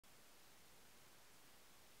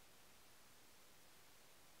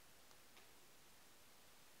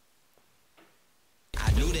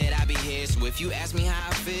So if you ask me how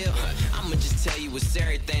I feel, I'ma just tell you it's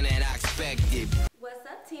everything that I expected. What's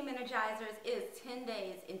up, Team Energizers? It's 10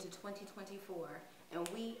 days into 2024, and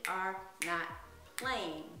we are not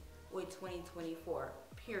playing with 2024,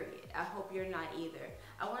 period. I hope you're not either.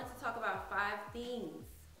 I wanted to talk about 5 things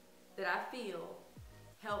that I feel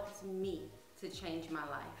helped me to change my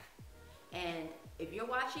life. And if you're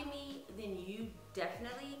watching me, then you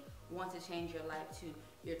definitely want to change your life too.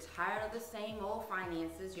 You're tired of the same old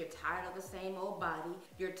finances. You're tired of the same old body.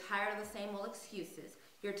 You're tired of the same old excuses.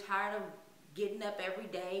 You're tired of getting up every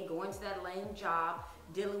day, going to that lame job,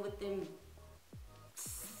 dealing with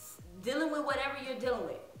whatever you're dealing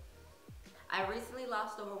with. I recently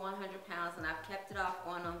lost over 100 pounds and I've kept it off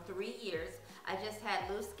going on 3 years. I just had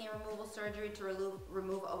loose skin removal surgery to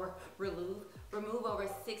remove over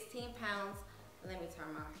 16 pounds. Let me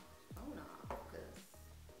turn my phone off,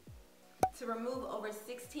 to remove over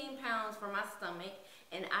 16 pounds from my stomach,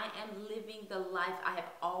 and I am living the life I have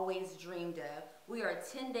always dreamed of. We are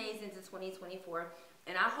 10 days into 2024,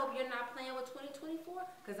 and I hope you're not playing with 2024,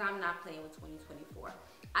 because I'm not playing with 2024.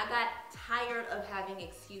 I got tired of having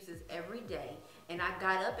excuses every day, and I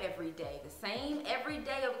got up every day. The same every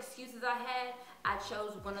day of excuses I had, I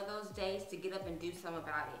chose one of those days to get up and do something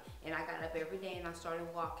about it. And I got up every day and I started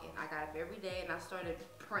walking. I got up every day and I started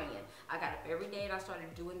praying. I got up every day and I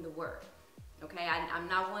started doing the work. Okay, I'm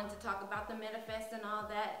not one to talk about the manifest and all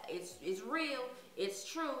that. It's real, it's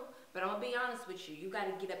true, but I'm gonna be honest with you. You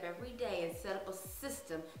gotta get up every day and set up a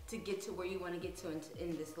system to get to where you wanna get to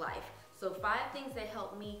in this life. So 5 things that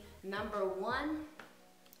help me. Number 1,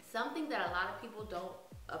 something that a lot of people don't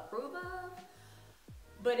approve of,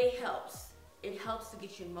 but it helps. It helps to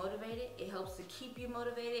get you motivated. It helps to keep you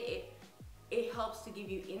motivated. It helps to give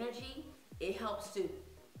you energy. It helps to,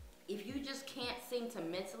 if you just can't seem to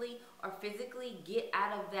mentally or physically get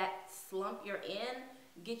out of that slump you're in,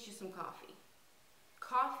 get you some coffee.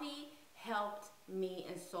 Coffee helped me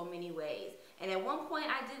in so many ways. And at one point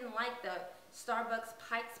I didn't like the Starbucks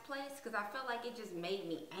Pike's Place because I felt like it just made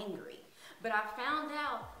me angry. But I found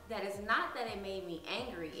out that it's not that it made me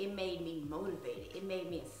angry, it made me motivated, it made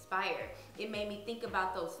me inspired. It made me think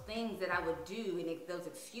about those things that I would do and those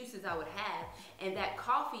excuses I would have, and that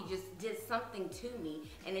coffee just did something to me,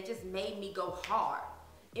 and it just made me go hard.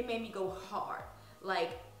 It made me go hard.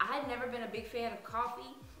 Like, I'd never been a big fan of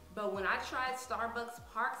coffee, but when I tried Starbucks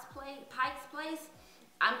Pike's Place,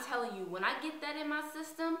 I'm telling you, when I get that in my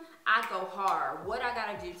system, I go hard. What I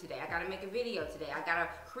gotta do today? I gotta make a video today. I gotta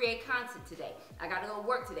create content today. I gotta go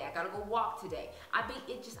work today. I gotta go walk today. I'd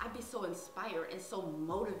be so inspired and so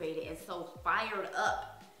motivated and so fired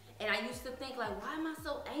up. And I used to think like, why am I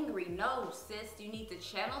so angry? No, sis, you need to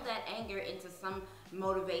channel that anger into some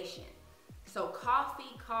motivation. So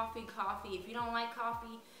coffee, coffee, coffee. If you don't like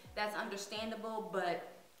coffee, that's understandable, but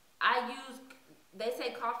they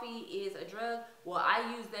say coffee is a drug. Well,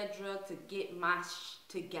 I use that drug to get my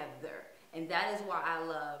together. And that is why I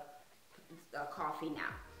love coffee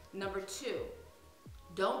now. Number 2,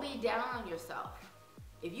 don't be down on yourself.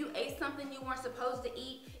 If you ate something you weren't supposed to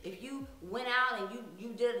eat, if you went out and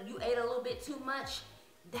you ate a little bit too much,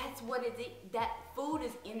 that's what it is. That food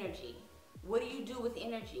is energy. What do you do with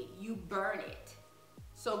energy? You burn it.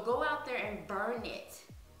 So go out there and burn it.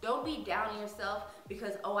 Don't be down on yourself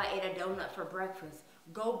because, oh, I ate a donut for breakfast.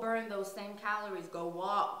 Go burn those same calories. Go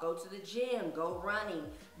walk, go to the gym, go running.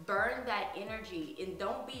 Burn that energy and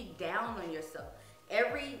don't be down on yourself.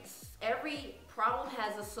 Every problem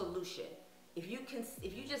has a solution. If you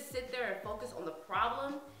just sit there and focus on the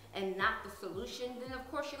problem and not the solution, then of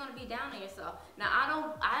course you're gonna be down on yourself.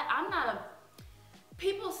 Now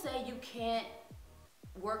people say you can't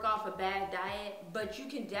work off a bad diet, but you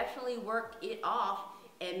can definitely work it off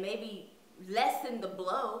and maybe lessen the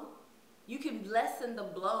blow. You can lessen the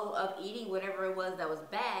blow of eating whatever it was that was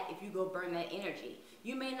bad if you go burn that energy.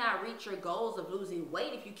 You may not reach your goals of losing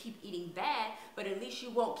weight if you keep eating bad, but at least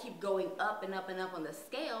you won't keep going up and up and up on the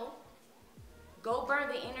scale. Go burn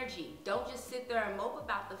the energy. Don't just sit there and mope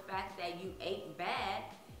about the fact that you ate bad.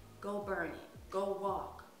 Go burn it. Go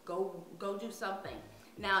walk. Go do something.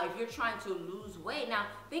 Now, if you're trying to lose weight, now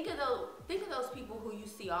think of those people who you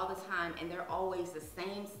see all the time and they're always the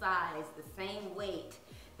same size, the same weight.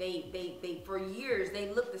 They for years they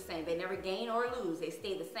look the same. They never gain or lose. They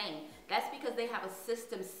stay the same. That's because they have a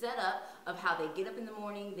system set up of how they get up in the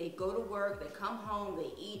morning, they go to work, they come home,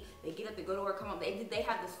 they eat, they get up, they go to work, come home. They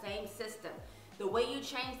have the same system. The way you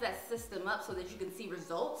change that system up so that you can see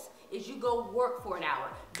results is you go work for an hour.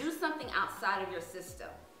 Do something outside of your system.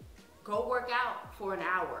 Go work out for an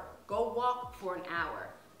hour. Go walk for an hour.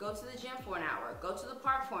 Go to the gym for an hour. Go to the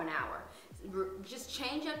park for an hour. Just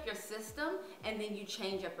change up your system and then you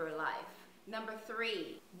change up your life. Number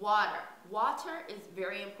 3, water. Water is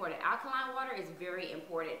very important. Alkaline water is very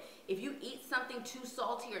important. If you eat something too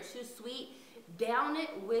salty or too sweet, down it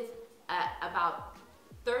with about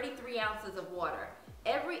 33 ounces of water.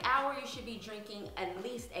 Every hour you should be drinking at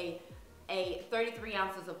least a 33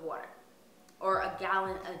 ounces of water, or a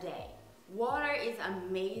gallon a day. Water is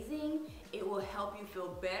amazing. It will help you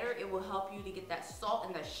feel better. It will help you to get that salt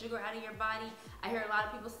and that sugar out of your body. I hear a lot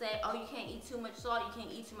of people say, oh, you can't eat too much salt, you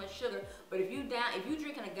can't eat too much sugar. But if you're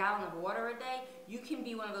drinking a gallon of water a day, you can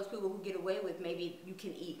be one of those people who get away with maybe you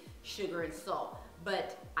can eat sugar and salt.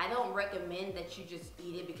 But I don't recommend that you just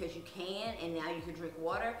eat it because you can and now you can drink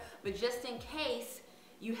water. But just in case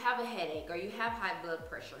you have a headache or you have high blood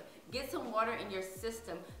pressure, get some water in your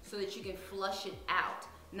system so that you can flush it out.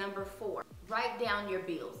 Number 4, write down your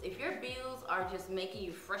bills. If your bills are just making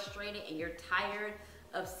you frustrated and you're tired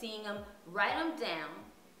of seeing them, write them down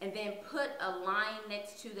and then put a line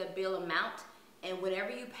next to the bill amount, and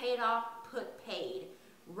whenever you paid off, put paid.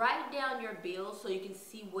 Write down your bills so you can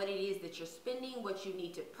see what it is that you're spending, what you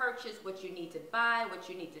need to purchase, what you need to buy, what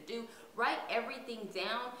you need to do. Write everything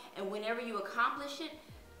down, and whenever you accomplish it,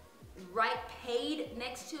 write paid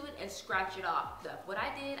next to it and scratch it off. What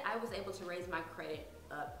I did, I was able to raise my credit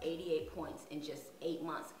up 88 points in just 8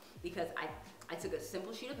 months because I took a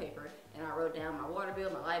simple sheet of paper and I wrote down my water bill,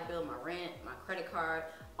 my light bill, my rent, my credit card,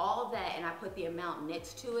 all of that, and I put the amount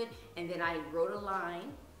next to it, and then I wrote a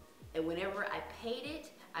line, and whenever I paid it,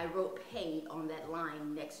 I wrote paid on that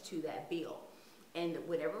line next to that bill. And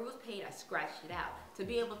whatever was paid, I scratched it out. To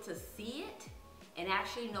be able to see it and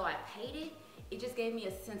actually know I paid it, it just gave me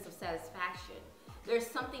a sense of satisfaction. There's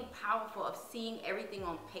something powerful of seeing everything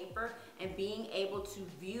on paper and being able to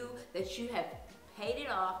view that you have paid it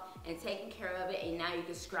off and taken care of it, and now you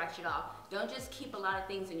can scratch it off. Don't just keep a lot of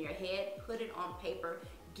things in your head, put it on paper.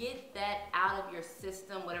 Get that out of your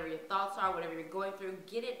system, whatever your thoughts are, whatever you're going through,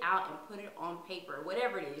 get it out and put it on paper.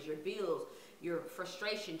 Whatever it is, your bills, your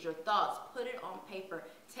frustrations, your thoughts, put it on paper.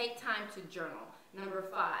 Take time to journal. Number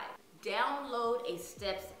 5, download a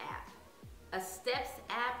Steps app. A Steps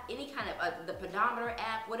app, any kind of, the pedometer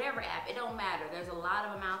app, whatever app, it don't matter. There's a lot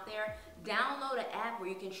of them out there. Download an app where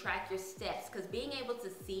you can track your steps, because being able to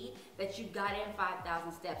see that you got in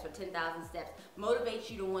 5,000 steps or 10,000 steps motivates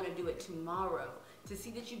you to want to do it tomorrow. To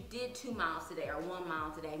see that you did 2 miles today or 1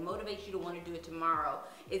 mile today motivates you to want to do it tomorrow.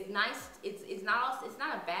 It's nice. It's not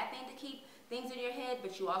a bad thing to keep things in your head,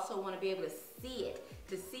 but you also want to be able to see it,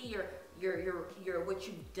 to see your what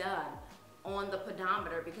you've done on the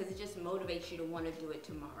pedometer, because it just motivates you to want to do it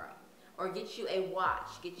tomorrow. Or get you a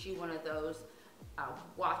watch, get you one of those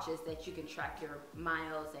watches that you can track your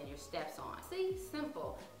miles and your steps on. See,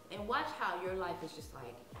 simple. And watch how your life is just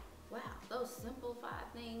like, wow, those simple 5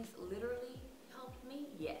 things literally helped me.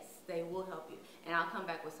 Yes, they will help you. And I'll come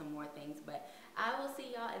back with some more things, but I will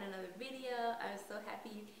see y'all in another video. I'm so happy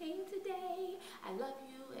you came today. I love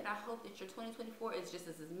you, and I hope that your 2024 is just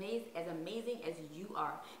as amazing as you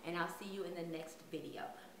are. And I'll see you in the next video.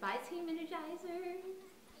 Bye, Team Energizers.